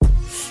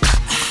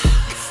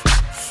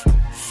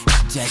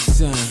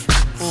Jackson.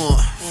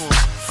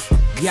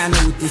 Y'all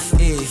know what this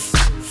is.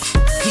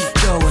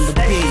 Kiko on the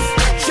beat.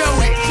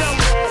 Show it.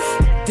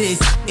 This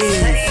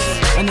is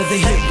another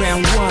hit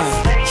round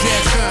one.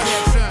 Jackson.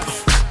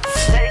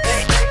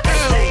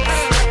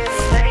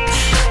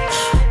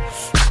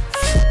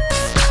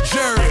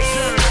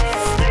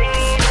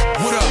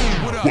 What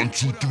up? 1,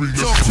 2, 3,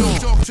 let's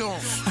go.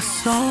 I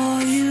saw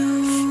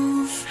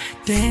you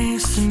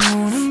dancing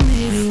on a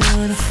middle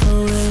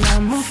waterfall, and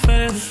I'm more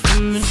further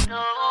from it.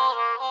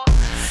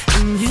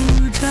 And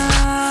you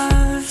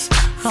just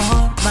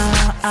caught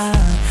my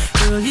eye.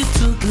 Girl, you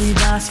took me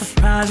by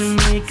surprise and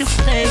make a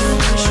play on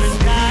one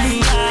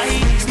night.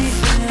 Makes me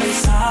feel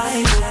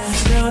excited.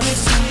 Girl, it's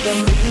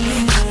something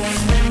amazing.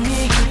 Let me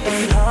get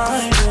it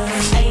harder.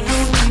 Ain't no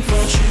need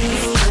for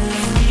shooting,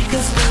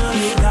 because girl,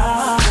 you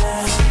got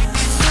it.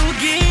 So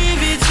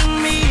give it to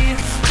me.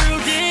 Girl,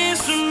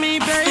 dance with me,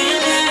 baby.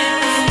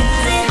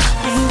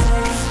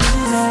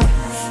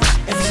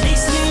 It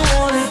makes me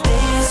wanna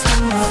dance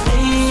with my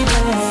baby.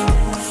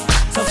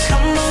 So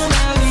come on,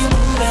 baby,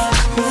 move that,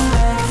 move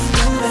that,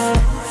 move that.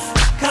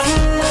 Come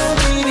on,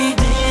 baby,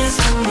 dance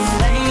with me,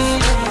 lady,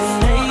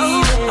 lady.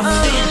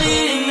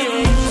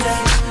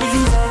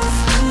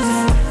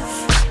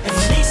 It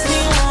makes me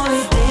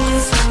wanna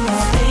dance with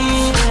my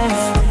baby.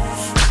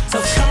 So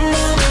come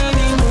on,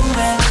 baby, move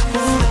that,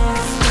 move that,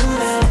 move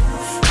that.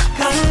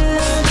 Come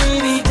on,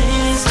 baby,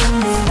 dance with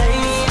me,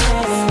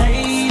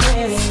 lady,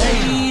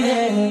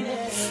 lady.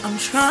 I'm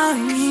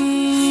trying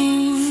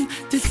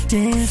to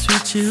dance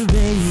with you,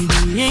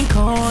 baby, and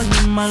call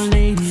you my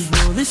lady.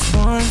 Well, this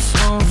one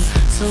song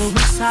so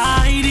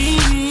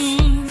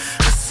exciting.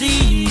 I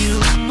see you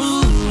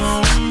move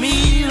on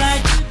me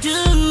like you do.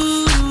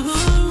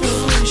 The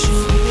way she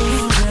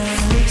moves, that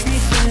makes me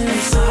feel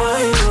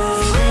excited.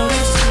 Girl,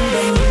 it's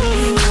something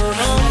new.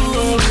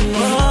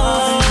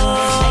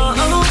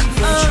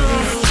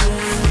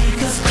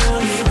 Because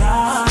girl, you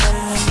got it.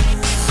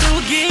 So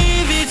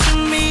give it to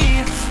me.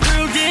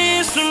 Girl,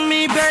 dance with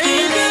me, baby.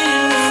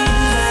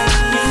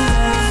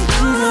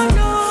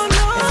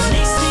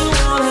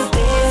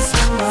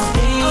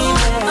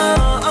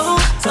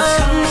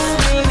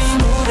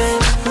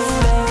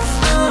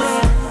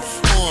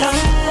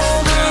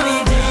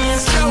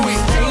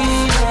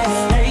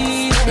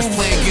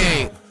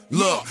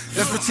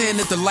 Pretend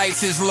that the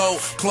lights is low,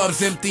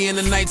 club's empty and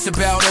the night's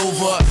about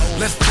over.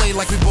 Let's play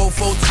like we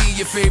both OT,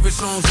 your favorite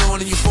song's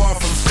on and you far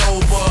from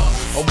sober.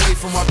 Away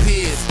from our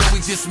peers, though we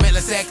just met,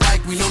 let's act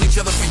like we known each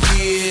other for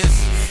years.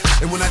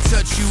 And when I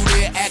touch you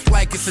there, act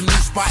like it's a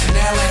new spot and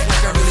now act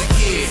like I really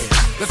care.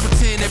 Let's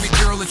pretend every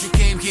girl that you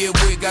came here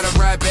with got a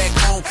ride back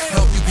home,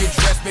 help you get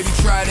dressed, baby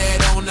try that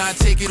on, I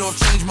take it off,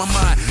 change my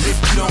mind, if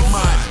you don't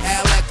mind.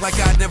 I'll act like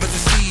I'd never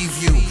deceive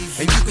you,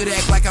 and you could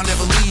act like I'll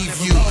never leave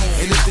you.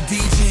 And if the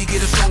DJ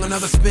get a song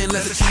another spin,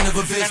 let the chain of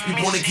events be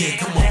born again,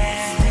 come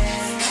on.